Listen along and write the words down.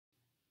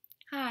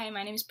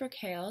my name is Brooke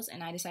Hales,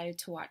 and I decided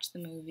to watch the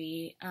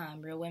movie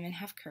Real Women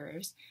Have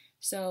Curves.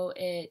 So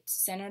it's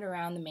centered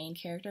around the main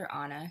character,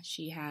 Anna.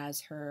 She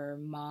has her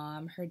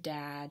mom, her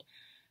dad,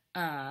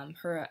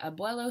 her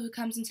abuelo who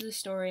comes into the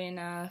story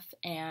enough,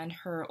 and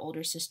her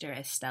older sister,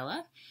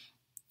 Estella.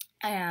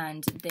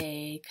 And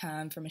they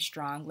come from a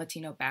strong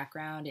Latino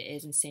background. It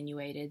is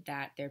insinuated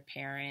that their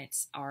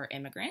parents are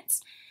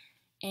immigrants,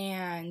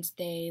 and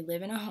they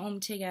live in a home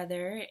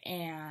together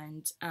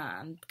and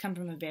come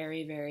from a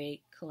very,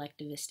 very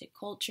collectivistic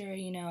culture.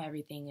 You know,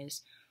 everything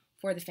is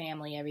for the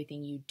family,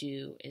 everything you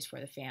do is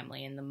for the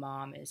family, and the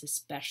mom is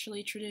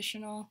especially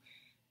traditional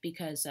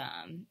because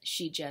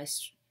she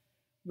just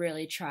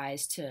really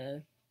tries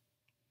to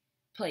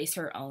place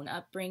her own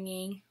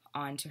upbringing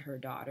onto her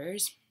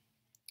daughters,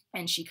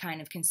 and she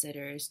kind of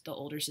considers the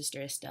older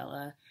sister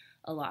Estella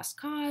a lost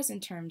cause in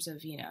terms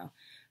of, you know,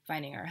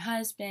 finding her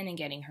husband and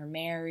getting her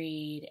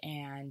married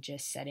and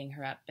just setting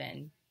her up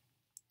and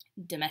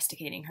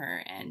domesticating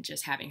her and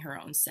just having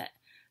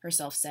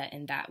herself set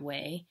in that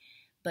way.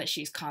 But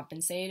she's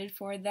compensated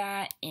for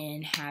that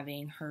in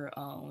having her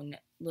own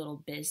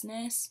little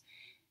business,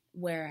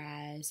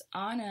 whereas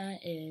Anna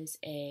is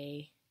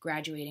a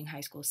graduating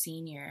high school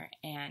senior,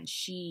 and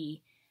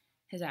she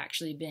has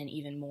actually been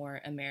even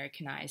more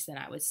Americanized than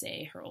I would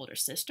say her older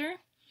sister.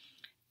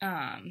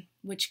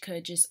 Which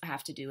could just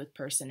have to do with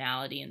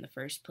personality in the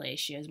first place.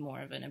 She has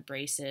more of an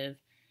abrasive,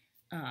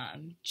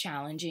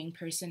 challenging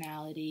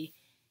personality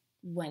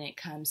when it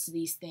comes to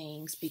these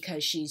things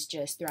because she's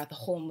just, throughout the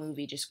whole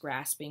movie, just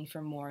grasping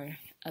for more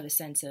of a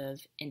sense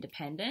of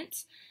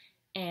independence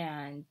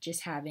and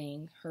just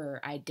having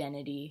her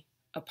identity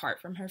apart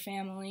from her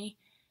family,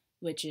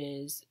 which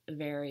is a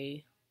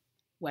very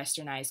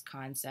westernized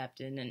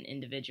concept in an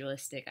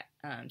individualistic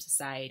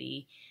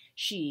society.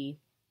 She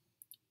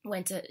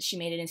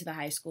made it into the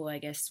high school, I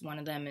guess one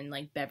of them in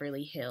like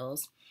Beverly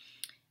Hills.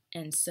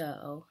 And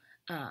so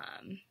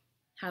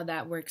how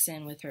that works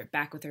in with her,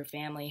 back with her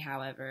family,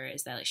 however,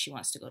 is that like she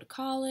wants to go to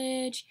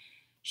college,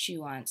 she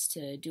wants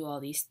to do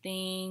all these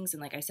things,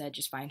 and like I said,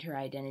 just find her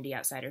identity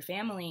outside her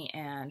family.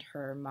 And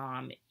her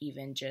mom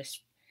even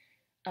just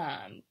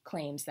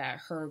claims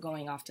that her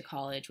going off to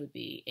college would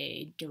be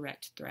a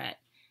direct threat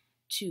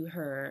to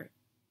her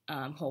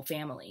whole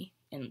family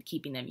and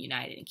keeping them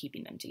united and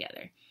keeping them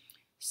together.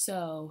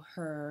 So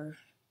her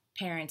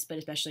parents, but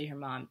especially her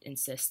mom,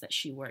 insists that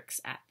she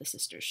works at the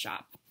sister's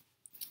shop,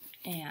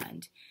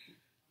 and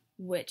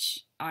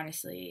which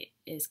honestly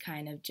is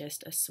kind of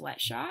just a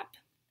sweatshop.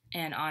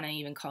 And Anna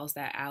even calls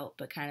that out,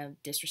 but kind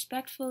of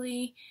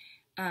disrespectfully,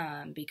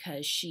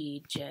 because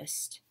she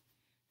just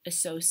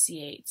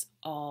associates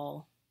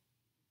all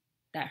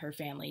that her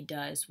family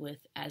does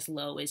with as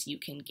low as you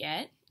can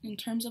get in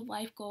terms of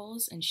life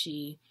goals. And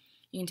you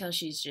can tell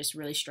she's just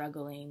really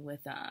struggling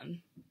with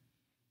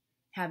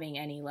having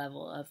any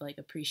level of like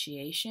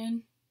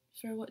appreciation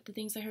for what the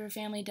things that her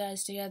family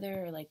does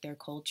together or like their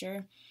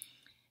culture.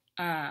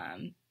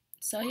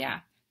 So yeah,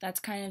 that's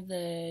kind of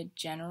the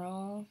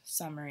general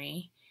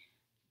summary.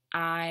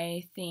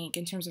 I think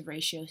in terms of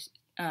racial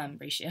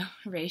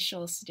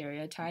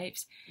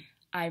stereotypes,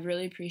 I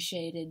really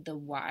appreciated the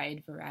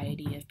wide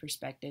variety of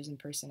perspectives and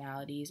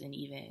personalities and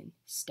even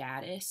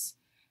status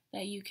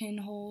that you can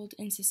hold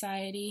in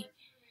society,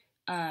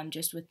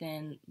 just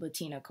within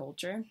Latino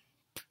culture.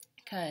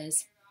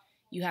 Because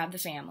you have the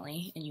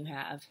family and you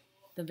have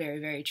the very,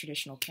 very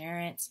traditional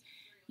parents.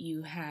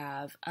 You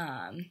have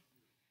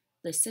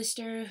the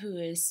sister who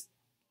is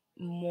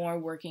more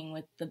working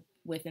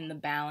within the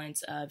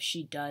balance of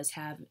she does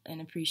have an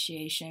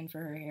appreciation for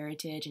her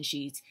heritage, and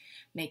she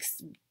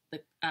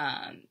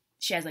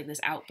has like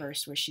this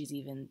outburst where she's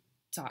even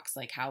talks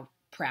like how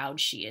proud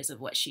she is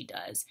of what she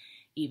does,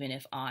 even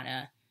if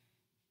Anna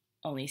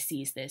only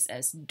sees this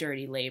as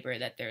dirty labor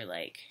that they're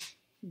like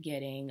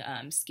getting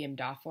skimmed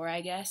off for,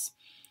 I guess.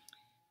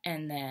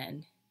 And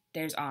then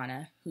there's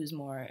Anna, who's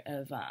more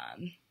of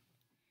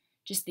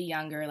just the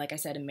younger, like I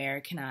said,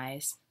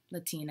 Americanized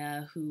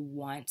Latina who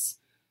wants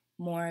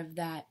more of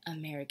that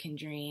American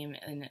dream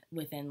and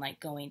within like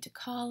going to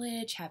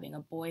college, having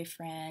a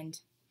boyfriend,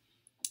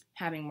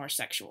 having more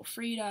sexual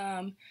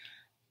freedom,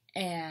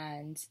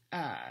 and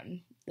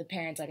the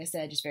parents, like I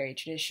said, just very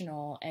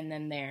traditional. And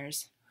then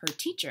there's her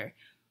teacher,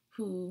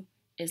 who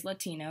is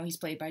Latino. He's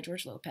played by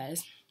George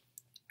Lopez.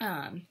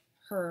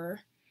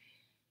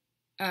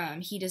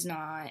 He does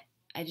not,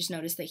 I just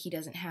noticed that he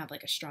doesn't have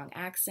like a strong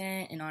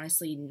accent, and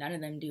honestly, none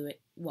of them do it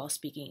while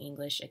speaking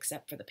English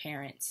except for the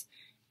parents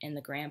and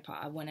the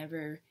grandpa.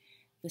 Whenever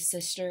the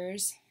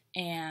sisters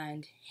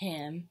and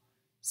him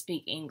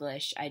speak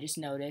English, I just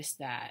noticed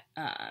that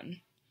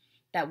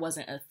that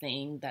wasn't a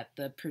thing that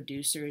the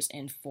producers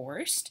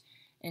enforced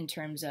in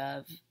terms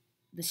of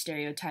the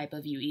stereotype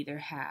of you either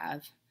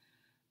have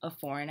a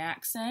foreign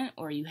accent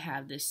or you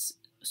have this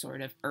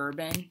sort of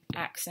urban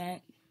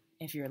accent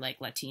if you're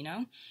like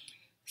Latino.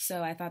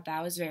 So I thought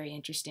that was very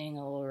interesting,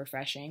 a little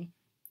refreshing.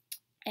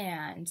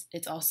 And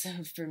it's also,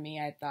 for me,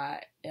 I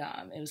thought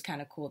it was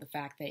kind of cool the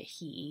fact that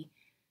he,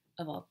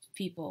 of all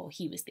people,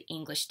 he was the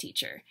English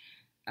teacher,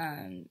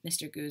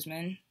 Mr.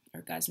 Guzman.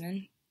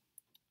 Guzman.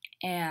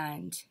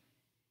 And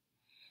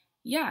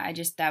yeah,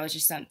 that was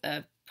just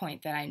a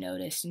point that I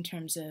noticed in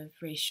terms of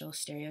racial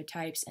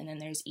stereotypes. And then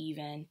there's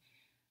even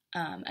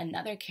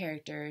another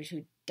character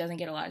who doesn't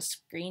get a lot of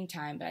screen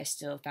time, but I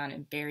still found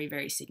it very,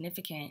 very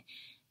significant,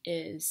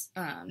 is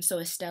so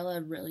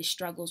Estella really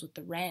struggles with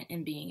the rent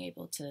and being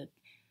able to,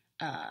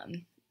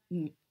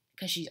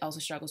 because she also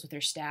struggles with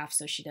her staff,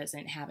 so she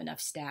doesn't have enough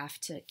staff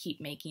to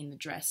keep making the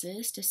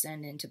dresses to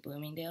send into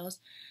Bloomingdale's.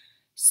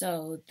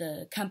 So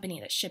the company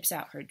that ships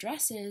out her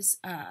dresses,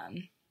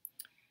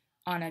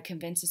 Anna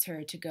convinces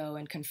her to go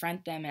and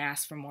confront them and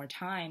ask for more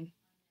time.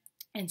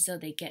 And so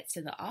they get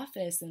to the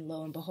office, and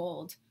lo and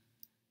behold,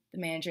 the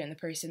manager and the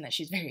person that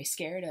she's very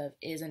scared of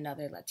is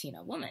another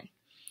Latina woman,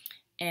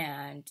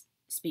 and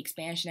speaks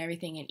Spanish and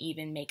everything, and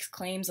even makes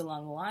claims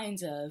along the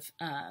lines of,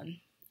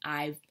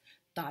 I've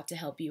thought to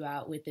help you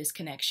out with this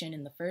connection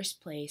in the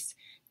first place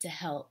to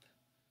help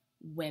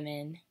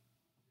women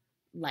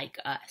like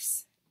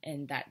us,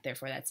 and that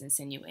therefore that's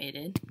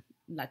insinuated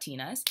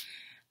Latinas.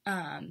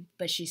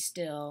 But she's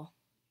still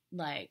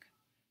like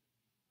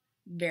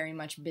very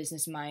much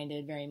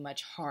business-minded, very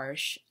much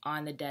harsh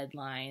on the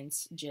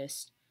deadlines,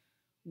 just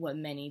what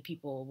many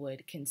people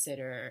would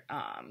consider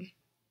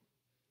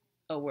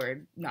a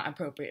word not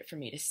appropriate for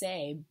me to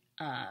say.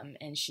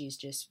 And she's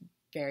just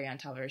very on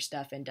top of her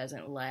stuff and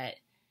doesn't let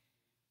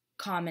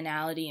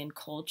commonality and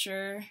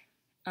culture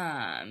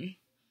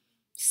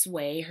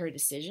sway her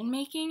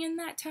decision-making in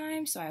that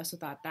time. So I also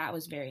thought that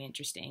was very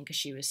interesting, because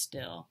she was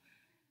still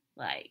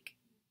like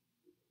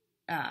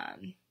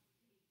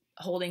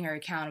holding her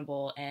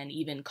accountable, and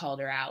even called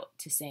her out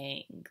to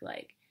saying,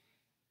 like,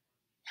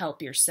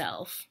 help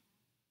yourself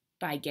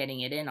by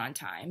getting it in on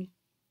time.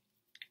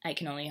 I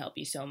can only help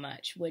you so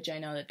much, which I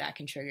know that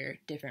can trigger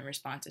different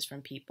responses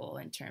from people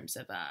in terms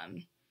of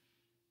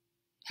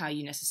how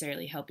you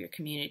necessarily help your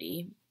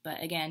community.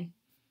 But again,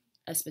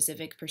 a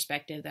specific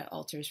perspective that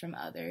alters from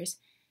others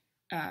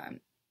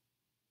and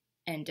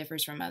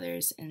differs from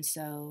others. And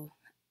so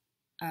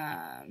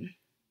that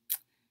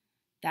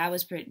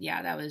was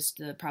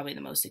probably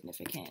the most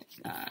significant,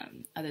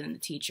 other than the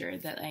teacher,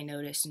 that I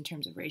noticed in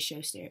terms of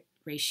racial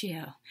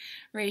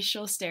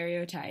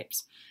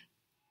stereotypes.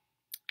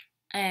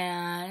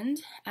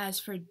 And as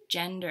for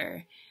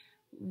gender,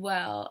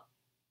 well,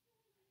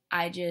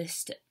 I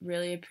just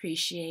really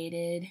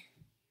appreciated,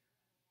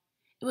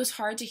 it was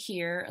hard to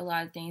hear a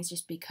lot of things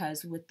just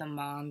because with the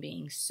mom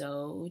being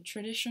so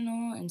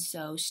traditional and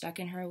so stuck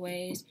in her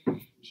ways,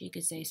 she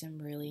could say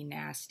some really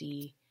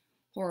nasty,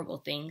 horrible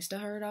things to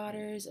her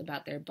daughters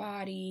about their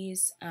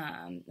bodies,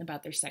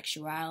 about their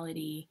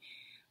sexuality,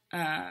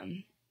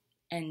 and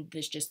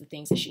there's just the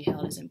things that she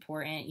held as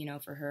important. You know,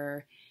 for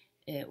her,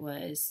 it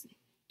was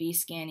be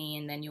skinny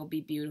and then you'll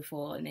be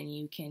beautiful and then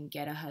you can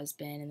get a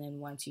husband, and then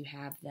once you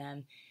have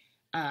them,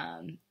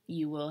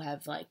 you will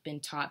have like been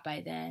taught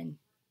by then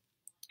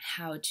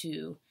how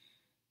to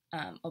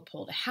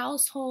uphold a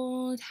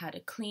household, how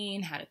to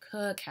clean, how to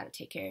cook, how to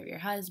take care of your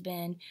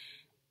husband.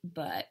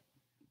 But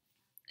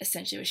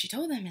essentially what she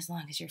told them, as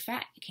long as you're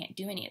fat, you can't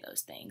do any of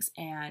those things.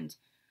 And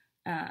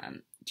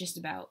just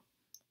about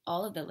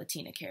all of the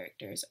Latina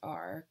characters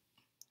are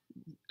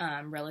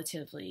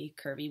relatively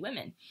curvy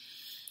women.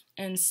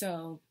 And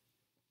so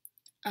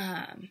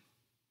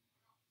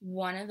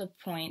one of the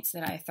points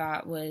that I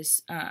thought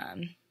was,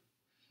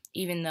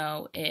 even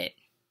though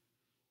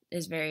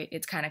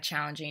it's kind of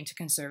challenging to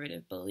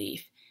conservative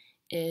belief,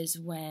 is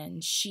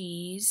when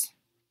she's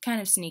kind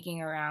of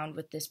sneaking around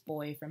with this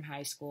boy from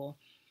high school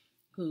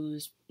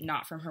who's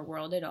not from her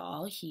world at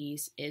all. He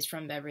is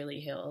from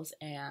Beverly Hills,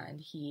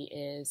 and he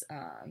is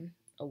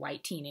a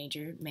white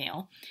teenager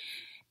male.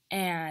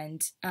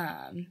 And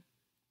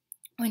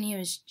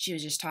when she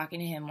was just talking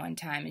to him one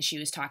time, and she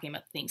was talking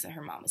about the things that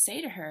her mom would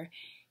say to her,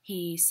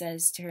 he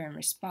says to her in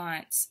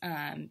response,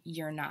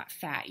 "You're not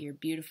fat, you're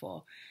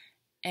beautiful."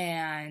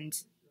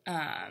 And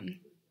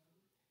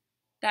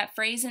that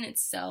phrase in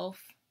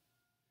itself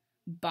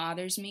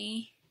bothers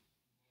me,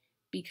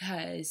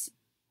 because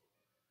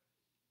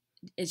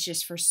it's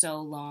just, for so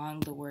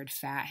long, the word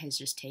fat has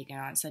just taken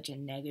on such a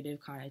negative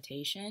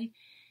connotation,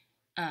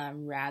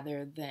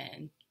 rather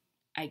than,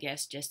 I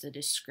guess, just a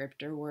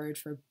descriptor word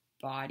for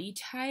body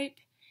type.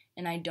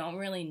 And I don't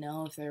really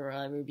know if there will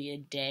ever be a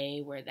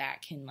day where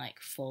that can like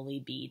fully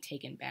be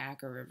taken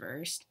back or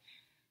reversed.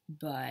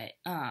 But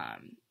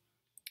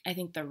I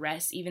think the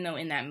rest, even though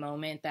in that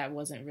moment that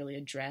wasn't really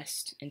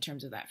addressed in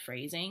terms of that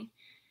phrasing,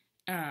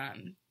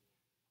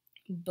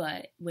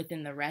 but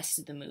within the rest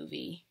of the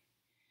movie,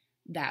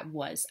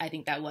 I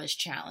think that was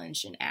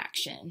challenged in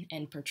action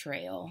and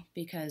portrayal,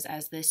 because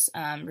as this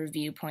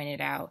review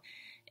pointed out,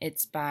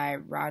 it's by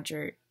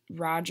Roger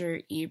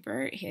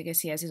Ebert. I guess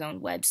he has his own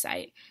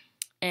website,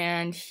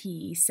 and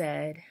he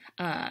said,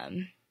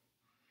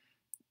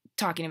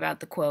 talking about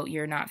the quote,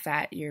 "You're not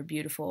fat, you're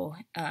beautiful,"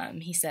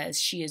 he says,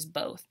 "She is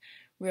both.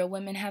 Real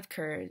women have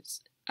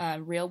curves.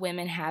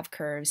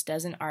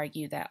 Doesn't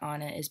argue that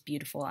Anna is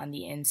beautiful on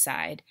the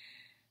inside,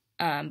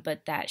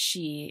 but that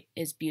she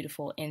is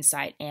beautiful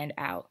inside and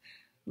out.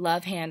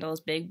 Love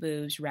handles, big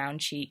boobs, round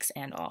cheeks,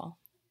 and all.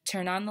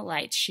 Turn on the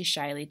lights, she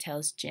shyly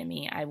tells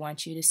Jimmy. I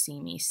want you to see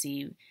me.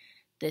 See,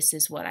 this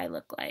is what I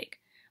look like.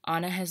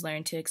 Anna has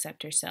learned to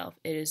accept herself.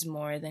 It is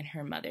more than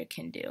her mother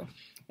can do.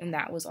 And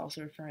that was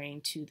also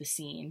referring to the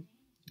scene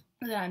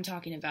that I'm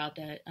talking about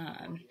that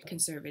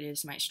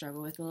conservatives might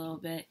struggle with a little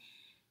bit,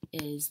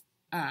 is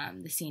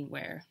the scene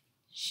where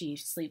she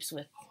sleeps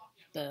with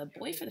the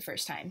boy for the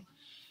first time.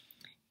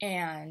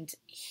 And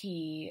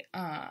he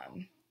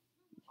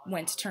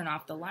went to turn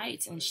off the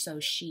lights, and so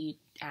she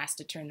asked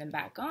to turn them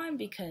back on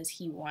because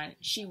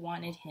she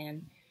wanted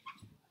him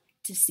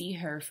to see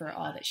her for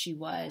all that she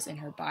was and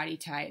her body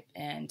type,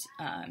 and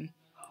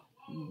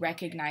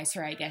recognize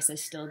her, I guess,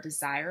 as still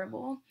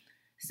desirable.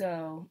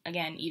 So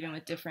again, even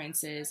with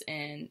differences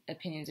in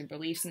opinions and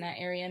beliefs in that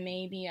area,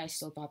 maybe I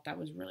still thought that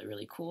was really,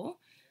 really cool.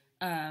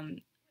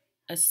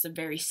 It's a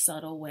very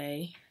subtle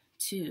way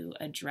to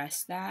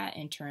address that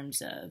in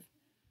terms of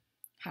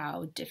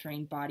how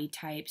differing body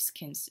types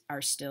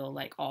are still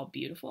like all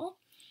beautiful.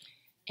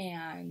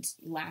 And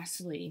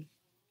lastly,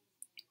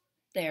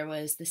 there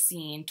was the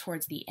scene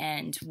towards the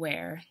end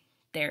where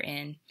they're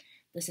in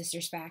the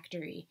sister's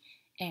factory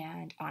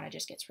and Anna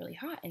just gets really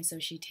hot, and so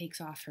she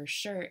takes off her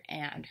shirt,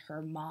 and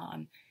her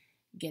mom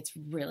gets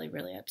really,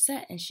 really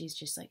upset, and she's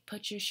just like,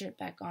 put your shirt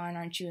back on,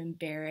 aren't you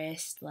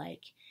embarrassed,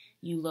 like,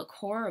 you look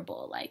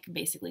horrible, like,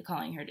 basically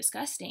calling her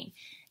disgusting.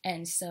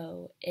 And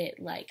so it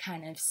like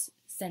kind of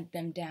sent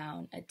them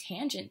down a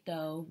tangent,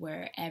 though,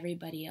 where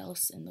everybody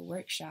else in the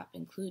workshop,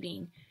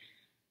 including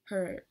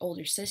her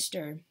older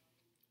sister,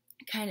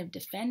 kind of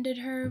defended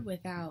her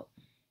without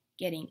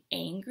getting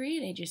angry.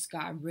 They just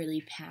got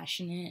really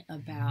passionate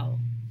about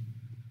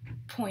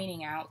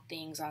pointing out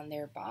things on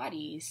their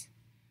bodies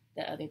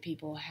that other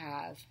people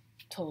have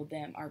told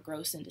them are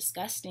gross and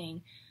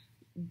disgusting.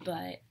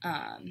 But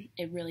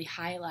it really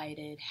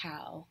highlighted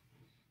how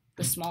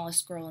the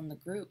smallest girl in the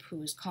group, who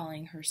was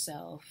calling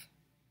herself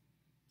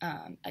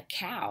a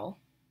cow,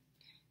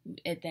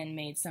 it then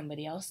made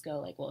somebody else go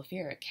like, well, if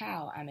you're a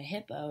cow, I'm a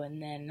hippo.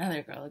 And then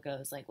another girl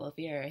goes like, well, if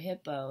you're a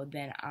hippo,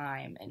 then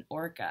I'm an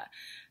orca.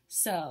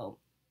 So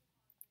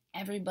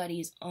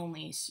everybody's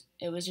only,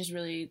 it was just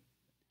really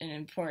an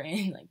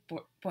important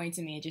like point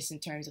to me, just in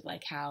terms of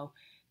like how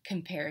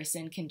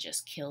comparison can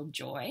just kill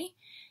joy.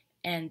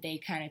 And they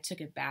kind of took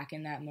it back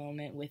in that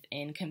moment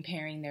within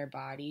comparing their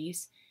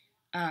bodies,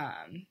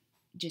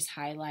 just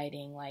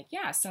highlighting like,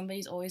 yeah,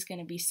 somebody's always going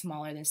to be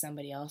smaller than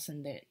somebody else,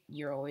 and that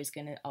you're always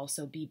going to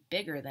also be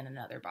bigger than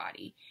another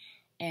body,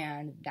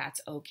 and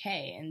that's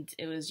okay. And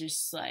it was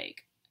just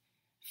like,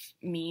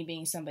 me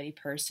being somebody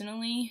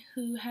personally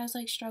who has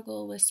like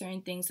struggled with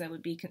certain things that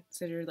would be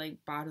considered like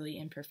bodily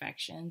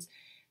imperfections,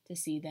 to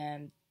see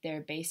them,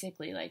 they're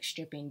basically like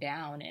stripping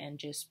down and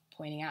just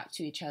pointing out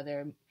to each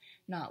other,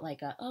 not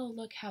like a, oh,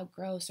 look how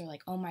gross, or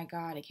like, oh my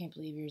god, I can't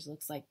believe yours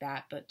looks like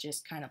that, but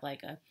just kind of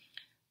like a,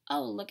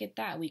 oh, look at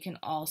that, we can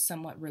all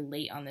somewhat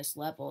relate on this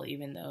level,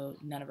 even though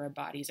none of our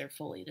bodies are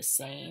fully the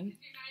same,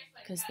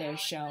 because they're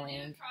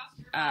showing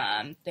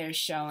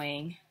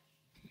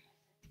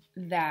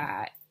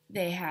that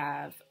they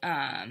have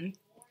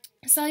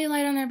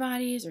cellulite on their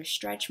bodies or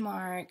stretch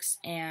marks,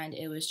 and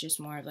it was just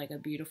more of like a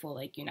beautiful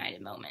like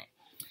united moment.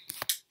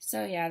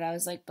 So yeah, that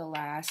was like the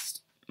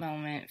last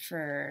moment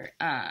for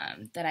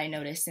that I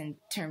noticed in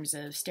terms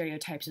of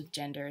stereotypes of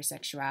gender or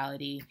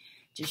sexuality,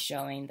 just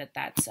showing that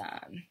that's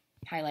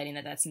highlighting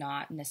that that's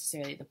not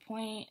necessarily the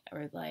point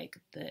or like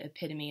the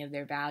epitome of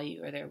their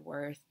value or their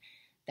worth.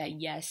 That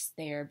yes,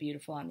 they are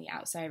beautiful on the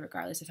outside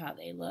regardless of how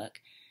they look.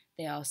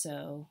 They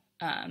also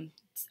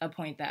a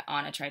point that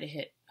Anna tried to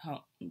hit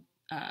home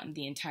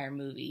the entire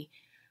movie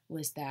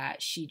was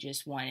that she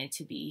just wanted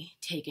to be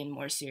taken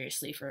more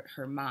seriously for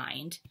her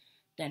mind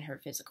than her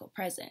physical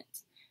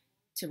presence.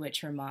 To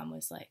which her mom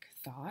was like,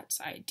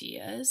 thoughts,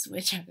 ideas,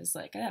 which I was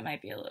like, that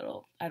might be a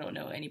little, I don't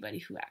know anybody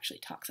who actually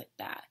talks like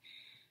that.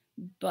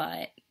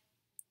 But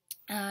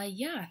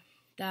yeah,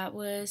 that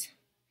was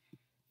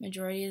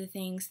majority of the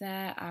things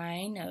that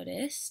I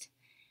noticed.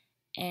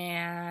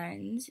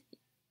 And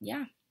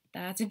yeah,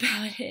 that's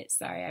about it.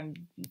 Sorry,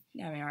 I'm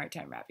having a hard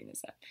time wrapping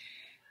this up.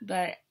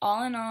 But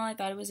all in all, I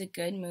thought it was a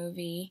good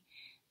movie.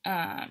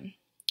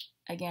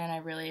 Again, I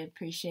really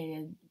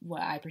appreciated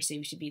what I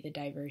perceived to be the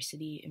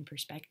diversity in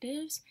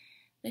perspectives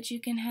that you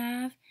can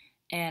have.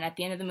 And at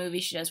the end of the movie,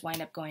 she does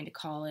wind up going to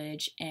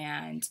college,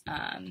 and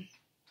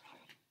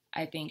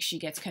I think she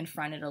gets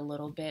confronted a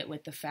little bit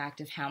with the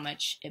fact of how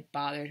much it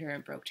bothered her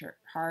and broke her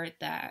heart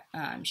that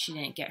she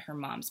didn't get her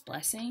mom's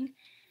blessing.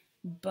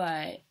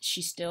 But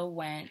she still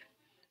went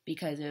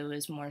because it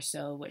was more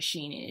so what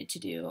she needed to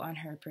do on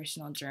her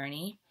personal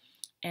journey.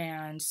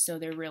 And so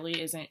there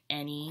really isn't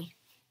any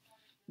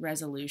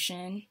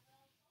resolution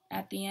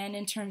at the end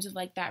in terms of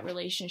like that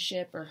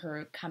relationship or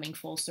her coming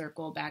full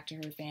circle back to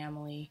her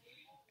family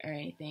or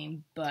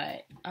anything.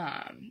 But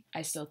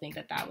I still think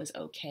that that was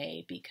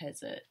okay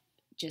because it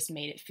just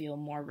made it feel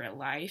more real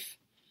life.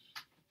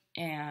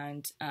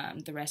 And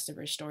the rest of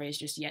her story is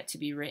just yet to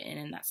be written,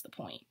 and that's the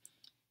point.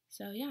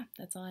 So yeah,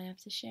 that's all I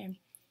have to share.